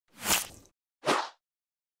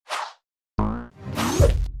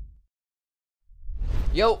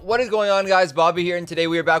Yo, what is going on, guys? Bobby here, and today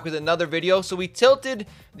we are back with another video. So we tilted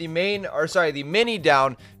the mini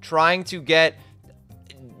down, trying to get,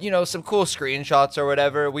 some cool screenshots or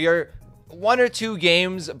whatever. We are 1 or 2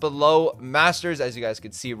 games below Masters, as you guys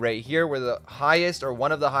can see right here. We're the highest, or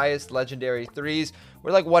one of the highest legendary 3s.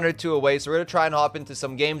 We're like 1 or 2 away, so we're gonna try and hop into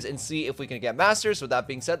some games and see if we can get Masters. So with that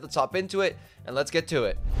being said, let's hop into it and let's get to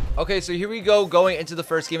it. Okay, so here we go. Going into the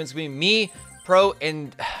first game, it's gonna be me, Pro,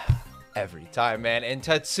 and every time, man, and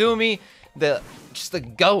Tatsumi, just the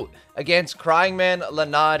GOAT, against Crying Man,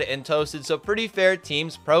 Lanad, and Toasted. So pretty fair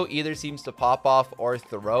teams. Pro either seems to pop off or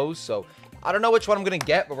throw, so I don't know which one I'm gonna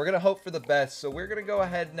get, but we're gonna hope for the best. So we're gonna go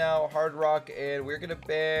ahead now, Hard Rock, and we're gonna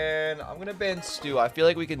I'm gonna ban Stu. I feel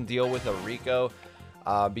like we can deal with a Rico,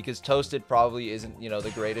 because Toasted probably isn't,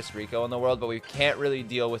 the greatest Rico in the world, but we can't really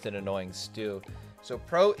deal with an annoying Stu. So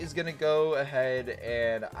Pro is going to go ahead,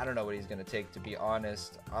 and I don't know what he's going to take, to be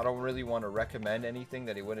honest. I don't really want to recommend anything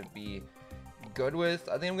that he wouldn't be good with.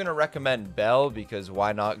 I think I'm going to recommend Bell, because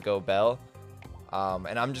why not go Bell?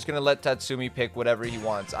 And I'm just going to let Tatsumi pick whatever he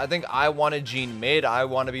wants. I think I wanted Gene mid. I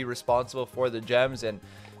want to be responsible for the gems, and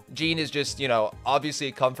Gene is just, obviously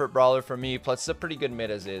a comfort brawler for me, plus it's a pretty good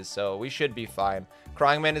mid as is, so we should be fine.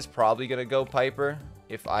 Crying Man is probably going to go Piper,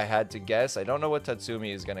 if I had to guess. I don't know what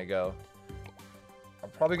Tatsumi is going to go. I'm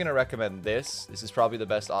probably going to recommend this. This is probably the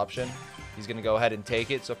best option. He's going to go ahead and take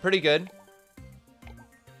it. So pretty good.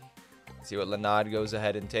 Let's see what Lanad goes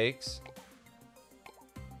ahead and takes.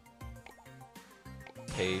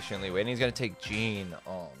 Patiently waiting. He's going to take Gene.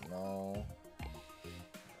 Oh, no.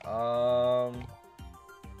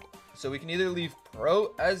 So we can either leave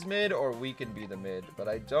Pro as mid or we can be the mid. But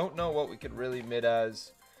I don't know what we could really mid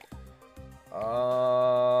as.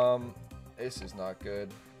 This is not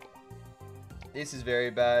good. This is very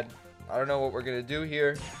bad. I don't know what we're gonna do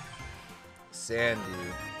here. Sandy.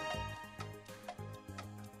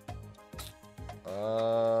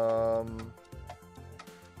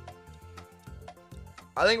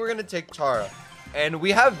 I think we're gonna take Tara. And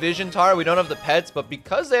we have Vision Tara. We don't have the pets, but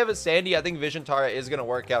because they have a Sandy, I think Vision Tara is gonna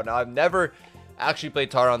work out. Now, I've never actually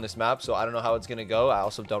played Tara on this map, so I don't know how it's gonna go. I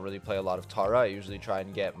also don't really play a lot of Tara. I usually try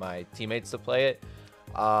and get my teammates to play it.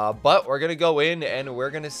 But we're gonna go in and we're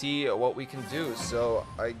gonna see what we can do. So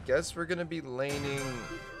I guess we're gonna be laning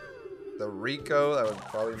the Rico. That would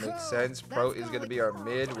probably make sense. Pro is gonna be our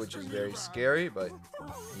mid, which is very scary, but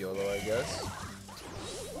YOLO, I guess.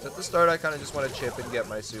 So at the start, I kind of just want to chip and get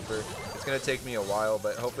my super. It's gonna take me a while,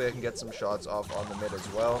 but hopefully I can get some shots off on the mid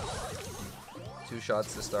as well. 2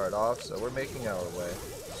 shots to start off, so we're making our way.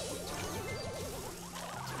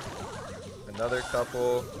 Another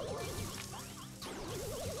couple.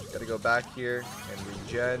 Gotta go back here and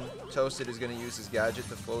regen. Toasted is going to use his gadget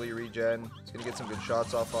to fully regen. He's going to get some good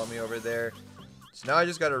shots off on me over there. So now I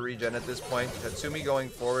just got to regen at this point. Tatsumi going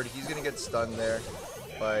forward. He's going to get stunned there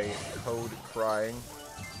by Code Crying.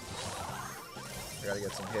 I got to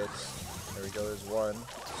get some hits. There we go. There's 1.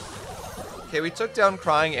 Okay, we took down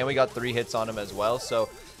Crying and we got 3 hits on him as well. So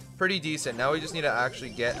pretty decent. Now we just need to actually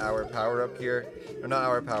get our power up here. Or not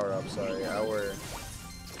our power up, sorry. Well,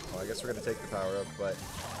 I guess we're going to take the power up, but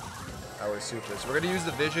our super. So we're going to use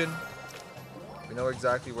the Vision. We know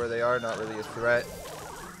exactly where they are. Not really a threat.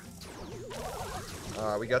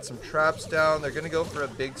 We got some traps down. They're going to go for a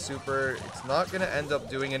big super. It's not going to end up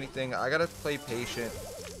doing anything. I got to play patient.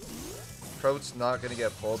 Pro's not going to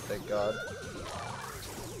get pulled, thank God.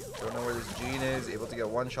 Don't know where this Gene is. Able to get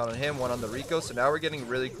 1 shot on him, 1 on the Rico. So now we're getting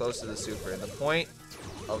really close to the super. And the point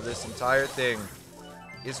of this entire thing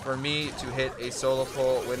is for me to hit a solo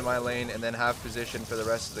pull, win my lane, and then have position for the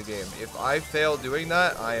rest of the game. If I fail doing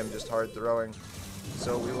that, I am just hard throwing.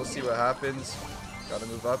 So we will see what happens. Gotta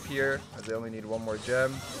move up here, as I only need 1 more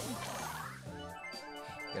gem.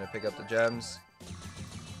 Gonna pick up the gems.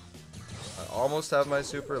 I almost have my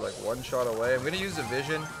super, like 1 shot away. I'm gonna use the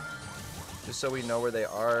Vision, just so we know where they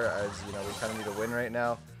are, as we kind of need a win right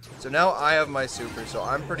now. So now I have my super, so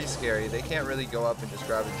I'm pretty scary. They can't really go up and just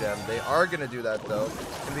grab a gem. They are going to do that, though.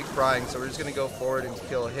 It's going to be Crying, so we're just going to go forward and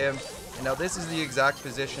kill him. And now this is the exact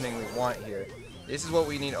positioning we want here. This is what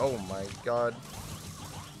we need. Oh, my God.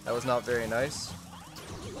 That was not very nice.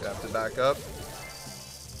 We have to back up.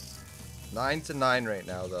 9-9 right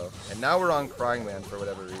now, though. And now we're on Crying Man for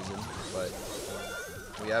whatever reason, but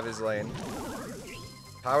we have his lane.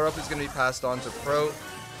 Power up is going to be passed on to Pro.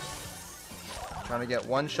 Trying to get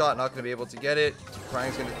 1 shot, not going to be able to get it.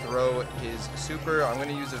 Crying's going to throw his super. I'm going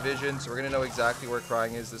to use a Vision, so we're going to know exactly where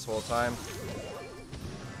Crying is this whole time.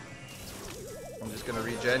 I'm just going to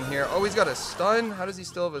regen here. Oh, he's got a stun? How does he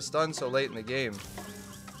still have a stun so late in the game?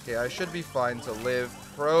 Okay, I should be fine to live.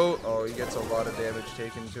 Pro, oh, he gets a lot of damage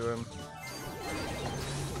taken to him.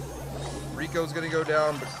 Rico's gonna go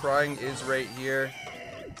down, but Crying is right here.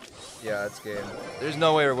 Yeah, it's game. There's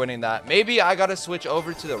no way we're winning that. Maybe I gotta switch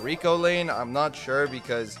over to the Rico lane. I'm not sure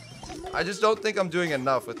because I just don't think I'm doing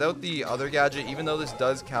enough without the other gadget. Even though this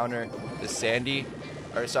does counter the Sandy,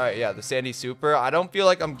 or sorry, yeah, the Sandy super, I don't feel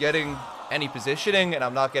like I'm getting any positioning, and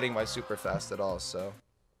I'm not getting my super fast at all. So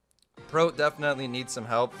Pro definitely needs some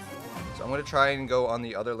help. So I'm gonna try and go on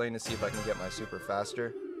the other lane to see if I can get my super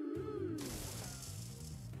faster.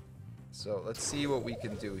 So let's see what we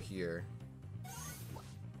can do here.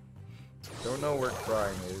 Don't know where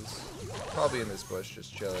Crying is. Probably in this bush,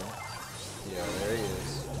 just chilling. Yeah, there he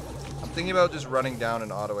is. I'm thinking about just running down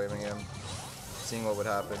and auto-aiming him. Seeing what would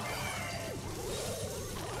happen.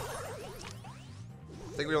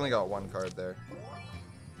 I think we only got one card there.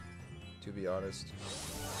 To be honest.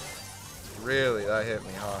 Really? That hit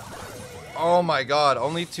me, huh? Oh my god,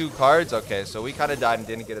 only 2 cards? Okay, so we kind of died and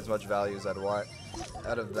didn't get as much value as I'd want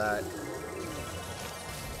out of that.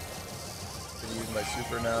 Gonna use my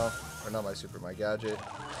super now. Or not my super, my gadget.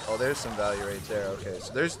 Oh, there's some value right there. Okay,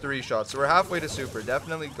 so there's 3 shots. So we're halfway to super.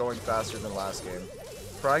 Definitely going faster than last game.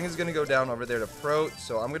 Crying is going to go down over there to Pro.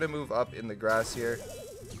 So I'm going to move up in the grass here.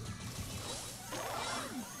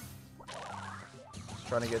 Just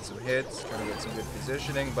trying to get some hits. Trying to get some good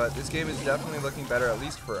positioning. But this game is definitely looking better, at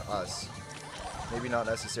least for us. Maybe not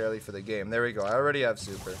necessarily for the game. There we go. I already have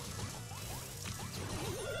super.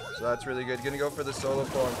 So that's really good. Going to go for the solo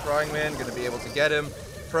pull on Crying Man. Going to be able to get him.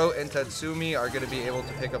 Pro and Tatsumi are going to be able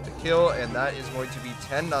to pick up the kill, and that is going to be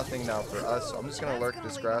 10-0 now for us. So I'm just going to lurk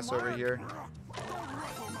this grass over here.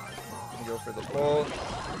 Go for the pull.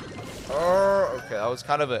 Oh, okay, that was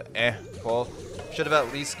kind of a pull. Should have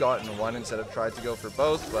at least gotten one instead of tried to go for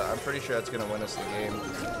both, but I'm pretty sure that's going to win us the game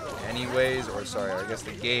anyways. Or sorry, I guess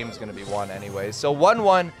the game's going to be won anyways. So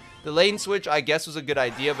 1-1. The lane switch, I guess, was a good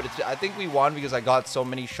idea, but I think we won because I got so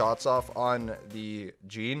many shots off on the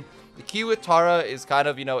Jean. The key with Tara is kind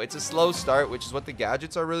of, you know, it's a slow start, which is what the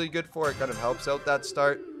gadgets are really good for. It kind of helps out that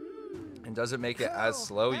start and doesn't make it as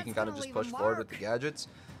slow. You can kind of just push forward with the gadgets.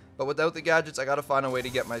 But without the gadgets, I got to find a way to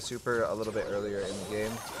get my super a little bit earlier in the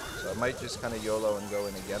game. So I might just kind of YOLO and go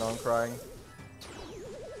in again on Crying.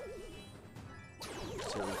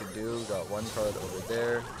 See what we can do. Got one card over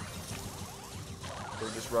there. So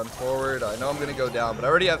just run forward. I know I'm going to go down, but I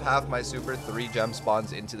already have half my super, 3 gem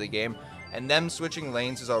spawns into the game. And them switching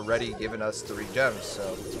lanes has already given us 3 gems,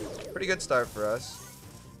 so pretty good start for us.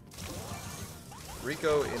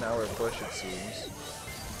 Rico in our bush, it seems.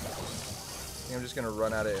 I think I'm just going to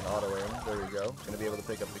run at it and auto-aim. There we go. Going to be able to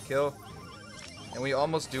pick up the kill. And we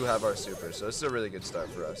almost do have our super, so this is a really good start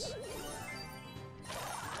for us.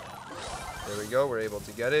 There we go. We're able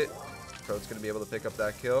to get it. Pro's going to be able to pick up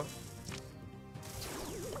that kill.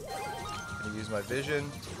 Going to use my vision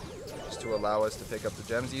just to allow us to pick up the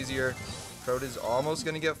gems easier. Crowd is almost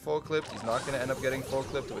going to get full clipped. He's not going to end up getting full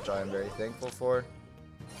clipped, which I am very thankful for.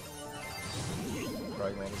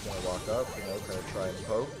 Crying Man is going to walk up, you know, kind of try and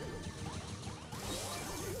poke.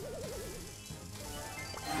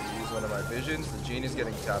 Use one of my visions. The Gene is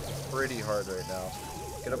getting tapped pretty hard right now.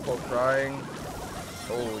 Gonna pull Crying.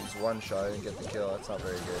 Oh, he's one shot. I didn't get the kill. That's not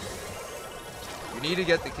very good. You need to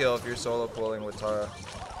get the kill if you're solo pulling with Tara.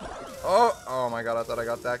 Oh my god, I thought I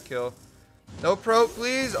got that kill. No Pro,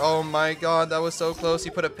 please. Oh my god, that was so close. He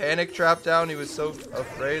put a panic trap down. He was so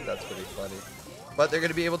afraid. That's pretty funny. But they're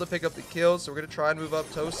going to be able to pick up the kills, so we're going to try and move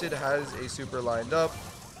up. Toasted has a super lined up.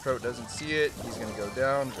 Pro doesn't see it. He's going to go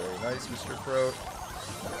down. Very nice, Mr. Pro.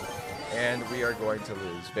 And we are going to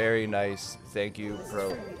lose. Very nice. Thank you,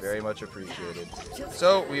 Pro. Very much appreciated.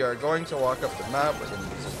 So we are going to walk up the map. We're going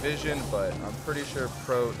to use a vision, but I'm pretty sure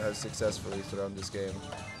Pro has successfully thrown this game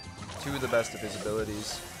to the best of his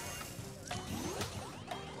abilities.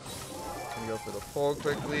 Go for the pull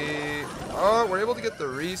quickly. Oh, we're able to get the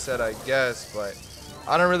reset, I guess, but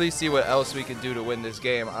I don't really see what else we can do to win this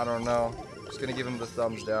game. I don't know. Just gonna give him the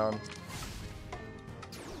thumbs down.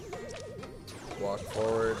 Walk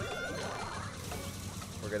forward.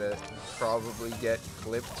 We're gonna probably get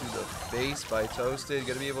clipped to the face by Toasted.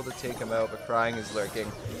 Gonna be able to take him out, but Crying is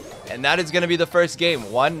lurking. And that is gonna be the first game.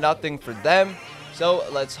 1-0 for them. So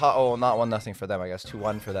let's oh, not 1-0 for them, I guess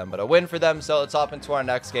 2-1 for them, but a win for them. So let's hop into our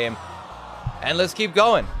next game. And let's keep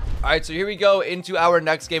going. All right, so here we go into our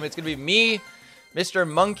next game. It's going to be me, Mr.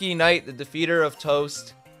 Monkey Knight, the defeater of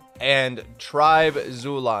Toast, and Tribe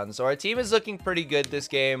Zulan. So our team is looking pretty good this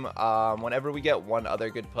game. Whenever we get one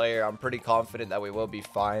other good player, I'm pretty confident that we will be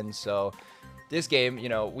fine. So this game, you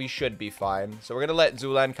know, we should be fine. So we're going to let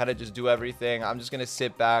Zulan kind of just do everything. I'm just going to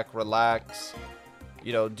sit back, relax,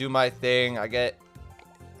 you know, do my thing. I get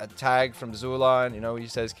a tag from Zulan. You know, he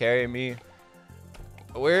says, carry me.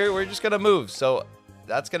 we're just gonna move. So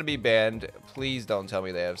that's gonna be banned. Please don't tell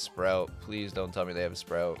me they have Sprout. Please don't tell me they have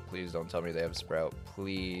Sprout. Please don't tell me they have Sprout.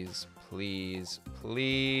 Please, please,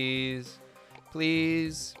 please,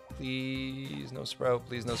 please, please, no Sprout.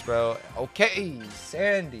 Please, no Sprout. Okay,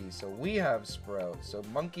 Sandy. So we have Sprout. So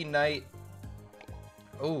Monkey Knight.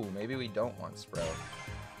 Oh, maybe we don't want Sprout.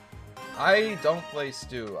 I don't play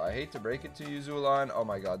Stu. I hate to break it to you, Zulan. Oh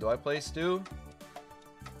my god, do I play Stu?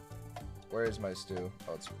 Where is my Stu?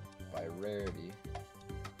 Oh, it's by rarity.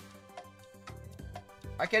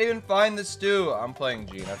 I can't even find the Stu. I'm playing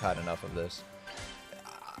Gene. I've had enough of this.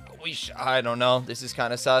 I don't know. This is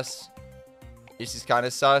kind of sus. This is kind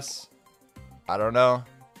of sus. I don't know.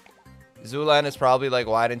 Zulan is probably like,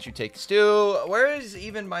 why didn't you take Stu? Where is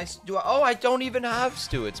even my Stu? Oh, I don't even have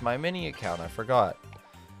Stu. It's my mini account. I forgot.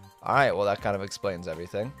 Alright, well, that kind of explains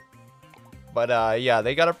everything. But, yeah,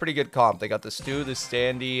 they got a pretty good comp. They got the Stu, the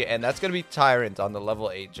Standy, and that's going to be Tyrant on the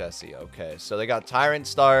level 8 Jesse. Okay, so they got Tyrant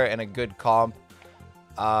Star and a good comp.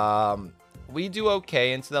 We do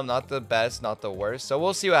okay into them. Not the best, not the worst. So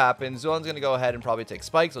we'll see what happens. Zulan's going to go ahead and probably take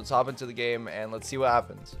Spike. So let's hop into the game, and let's see what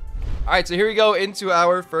happens. Alright, so here we go into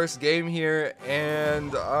our first game here.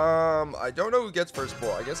 And, I don't know who gets first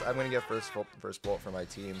bolt. I guess I'm going to get first bolt for my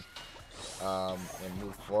team. And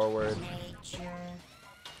move forward.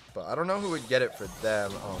 But I don't know who would get it for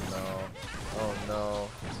them. Oh no. Oh no.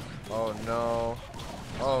 Oh no.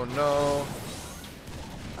 Oh no.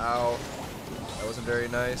 Ow. That wasn't very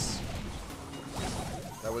nice.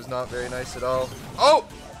 That was not very nice at all. Oh!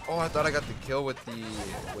 Oh, I thought I got the kill with the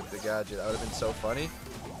gadget. That would have been so funny.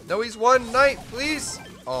 No, he's one Knight, please!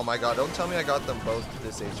 Oh my god, don't tell me I got them both to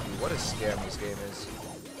this HP. What a scam this game is.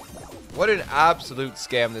 What an absolute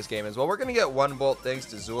scam this game is. Well, we're going to get one bolt thanks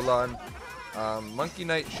to Zulan. Monkey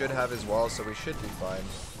Knight should have his wall, so we should be fine.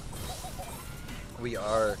 We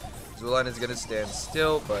are. Zulan is going to stand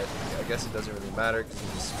still, but I guess it doesn't really matter because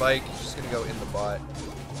he's a Spike. He's just going to go in the bot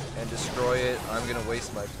and destroy it. I'm going to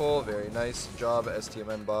waste my pull. Very nice job,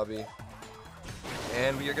 STMN Bobby.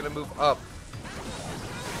 And we are going to move up.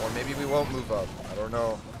 Or maybe we won't move up. I don't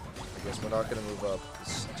know. I guess we're not going to move up.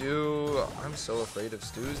 Stu, I'm so afraid of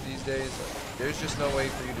Stus these days. Like, there's just no way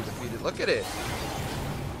for you to defeat it. Look at it.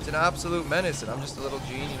 It's an absolute menace, and I'm just a little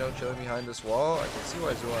Gene, you know, chilling behind this wall. I can see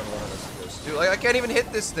why Zulan wanted us to go Stu. Like, I can't even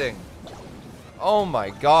hit this thing. Oh my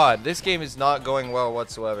god. This game is not going well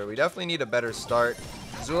whatsoever. We definitely need a better start.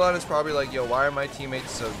 Zulan is probably like, yo, why are my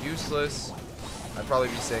teammates so useless? I'd probably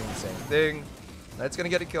be saying the same thing. It's going to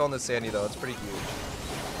get a kill on the Sandy, though. It's pretty huge.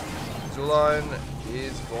 Zulan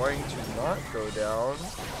is going to not go down.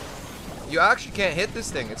 You actually can't hit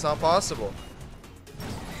this thing. It's not possible.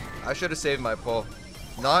 I should have saved my pull.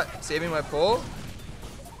 Not saving my pull.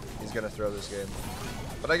 He's going to throw this game.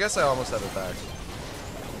 But I guess I almost have it back.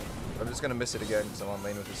 I'm just going to miss it again because I'm on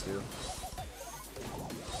lane with this dude.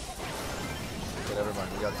 Okay, never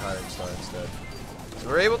mind. We got Tyrant Star instead. So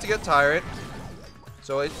we're able to get Tyrant.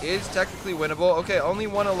 So it is technically winnable. Okay, only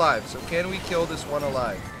one alive. So can we kill this one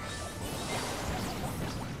alive?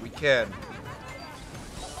 We can.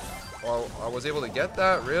 Well, I was able to get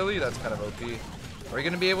that? Really? That's kind of OP. Are we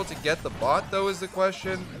going to be able to get the bot, though, is the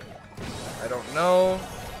question? I don't know.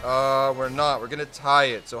 We're not. We're going to tie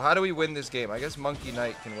it. So how do we win this game? I guess Monkey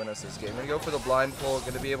Knight can win us this game. We're going to go for the blind pull.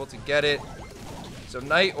 Going to be able to get it. So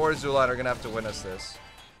Knight or Zulan are going to have to win us this.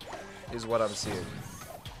 Is what I'm seeing.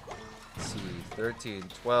 Let's see. 13,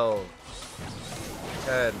 12,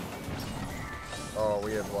 10. Oh,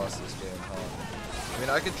 we have lost this game, huh? I mean,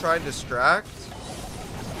 I could try and distract.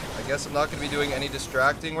 I guess I'm not going to be doing any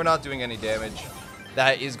distracting. We're not doing any damage.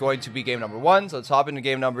 That is going to be game number 1. So let's hop into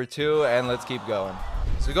game number 2 and let's keep going.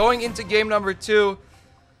 So going into game number 2,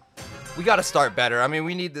 we got to start better. I mean,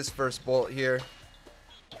 we need this first bolt here.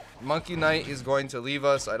 Monkey Knight is going to leave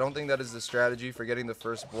us. I don't think that is the strategy for getting the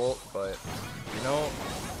first bolt, but, you know,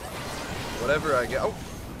 whatever I get. Oh,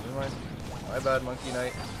 never mind. My bad, Monkey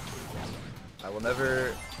Knight. I will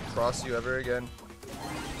never cross you ever again.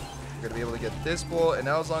 We're going to be able to get this bolt, and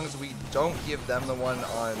now as long as we don't give them the one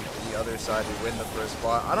on the other side, we win the first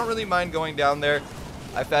spot. I don't really mind going down there.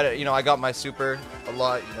 I've had it, you know, I got my super a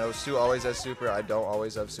lot. You know, Stu always has super. I don't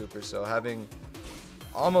always have super, so having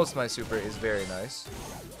almost my super is very nice.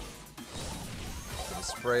 Gonna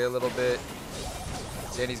spray a little bit.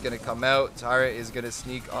 Sandy's gonna come out. Tyrant is gonna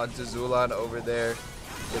sneak onto Zulan over there.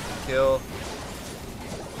 Get the kill.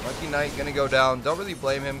 Monkey Knight gonna go down. Don't really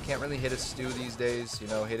blame him. Can't really hit a Stu these days. You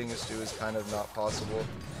know, hitting a Stu is kind of not possible.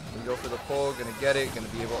 Gonna go for the pull. Gonna get it. Gonna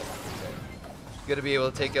be able. Okay. Gonna be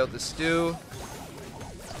able to take out the Stu.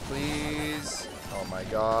 Please. Oh my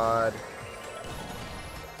god.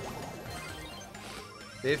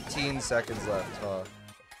 15 seconds left, huh?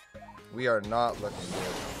 We are not looking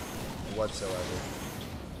good whatsoever.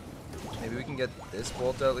 Maybe we can get this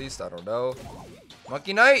bolt at least. I don't know.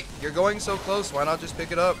 Monkey Knight, you're going so close. Why not just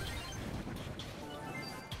pick it up?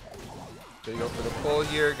 Gonna go for the pull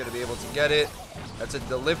here. Gonna be able to get it. That's a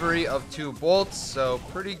delivery of 2 bolts, so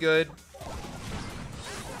pretty good.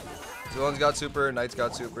 Zulan's got super, Knight's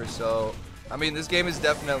got super, so I mean this game is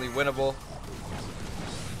definitely winnable.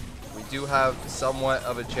 We do have somewhat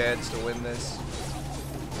of a chance to win this.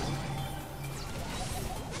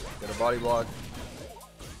 Get a body block.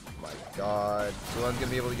 Oh my god. Zulan's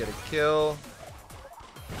gonna be able to get a kill.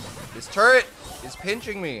 This turret is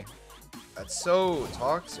pinching me. That's so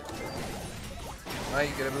toxic. Alright,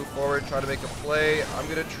 you're gonna move forward, try to make a play. I'm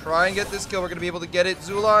gonna try and get this kill. We're gonna be able to get it.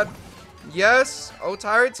 Zulan. Yes. Oh,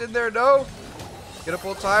 Tyrant's in there. No. Gonna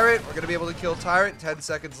pull Tyrant. We're gonna be able to kill Tyrant. 10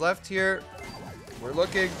 seconds left here. We're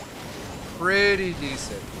looking pretty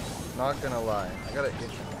decent. Not gonna lie. I gotta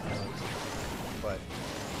itch. But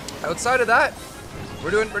outside of that,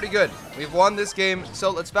 we're doing pretty good. We've won this game.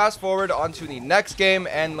 So let's fast forward on to the next game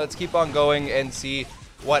and let's keep on going and see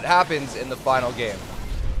what happens in the final game.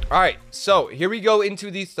 Alright, so here we go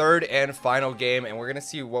into the third and final game, and we're going to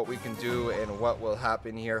see what we can do and what will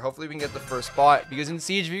happen here. Hopefully we can get the first spot, because in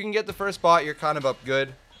Siege, if you can get the first spot, you're kind of up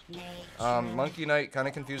good. Monkey Knight, kind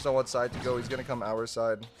of confused on what side to go. He's going to come our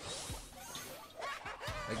side.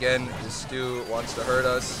 Again, this Stu wants to hurt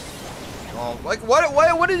us. Like,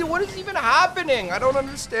 what is even happening? I don't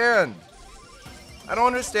understand. I don't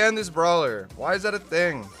understand this brawler. Why is that a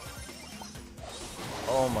thing?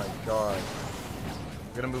 Oh my god.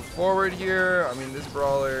 We're gonna move forward here. I mean, this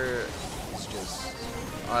brawler is just,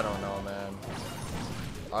 I don't know, man.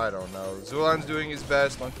 I don't know. Zulan's doing his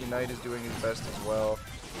best. Monkey Knight is doing his best as well.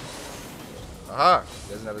 Aha!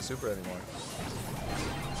 He doesn't have a super anymore.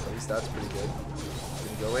 At least that's pretty good.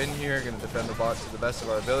 Gonna go in here. Gonna defend the bot to the best of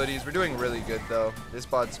our abilities. We're doing really good, though. This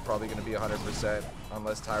bot's probably gonna be 100%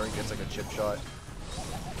 unless Tyrant gets like a chip shot.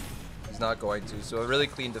 He's not going to. So a really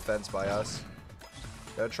clean defense by us.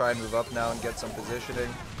 Gotta try and move up now and get some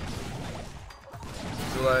positioning.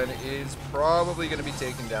 Zulan is probably going to be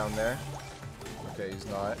taken down there. Okay, he's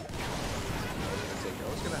not. I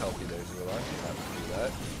was going to help you there, Zulan. You have to do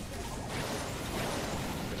that.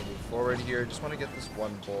 Gonna move forward here. Just want to get this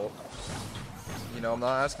 1 bolt. You know, I'm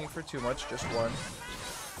not asking for too much, just 1.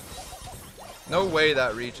 No way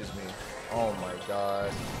that reaches me. Oh my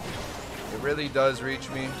god. It really does reach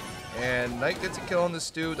me. And Knight gets a kill on the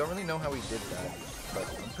Stu. Don't really know how he did that, but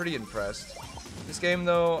I'm pretty impressed. This game,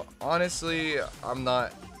 though, honestly, I'm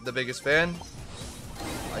not the biggest fan.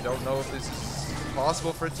 I don't know if this is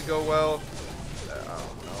possible for it to go well. I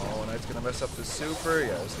don't know. Knight's gonna mess up the super.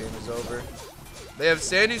 Yeah, this game is over. They have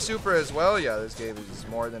Sandy super as well. Yeah, this game is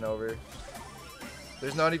more than over.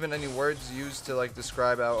 There's not even any words used to like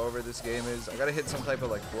describe how over this game is. I gotta hit some type of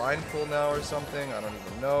like blind pull now or something. I don't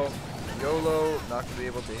even know. YOLO, not gonna be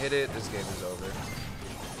able to hit it. This game is over.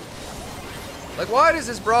 Like, why does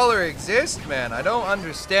this brawler exist, man? I don't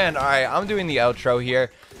understand. Alright, I'm doing the outro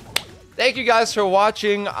here. Thank you guys for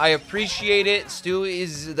watching. I appreciate it. Stu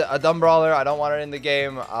is a dumb brawler. I don't want it in the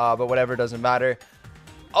game, but whatever, doesn't matter.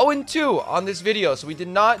 0-2 on this video, so we did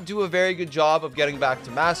not do a very good job of getting back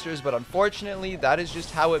to Masters, but unfortunately, that is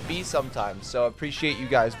just how it be sometimes. So I appreciate you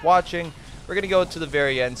guys watching. We're going to go to the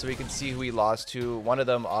very end so we can see who we lost to. One of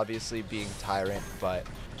them obviously being Tyrant, but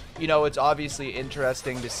you know, it's obviously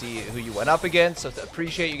interesting to see who you went up against. So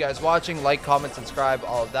appreciate you guys watching. Like, comment, subscribe,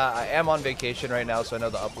 all of that. I am on vacation right now, so I know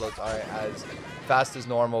the uploads aren't as fast as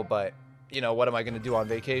normal, but you know, what am I going to do on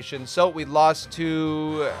vacation? So we lost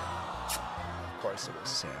to, of course it was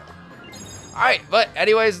Sam. Alright, but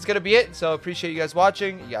anyways, it's going to be it. So appreciate you guys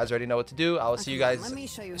watching. You guys already know what to do. I will see you guys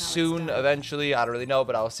soon, eventually. I don't really know,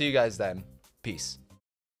 but I will see you guys then. Peace.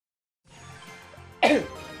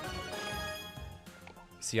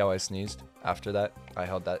 See how I sneezed after that? I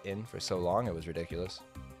held that in for so long. It was ridiculous.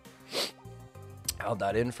 I held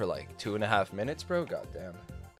that in for like 2.5 minutes, bro. God damn.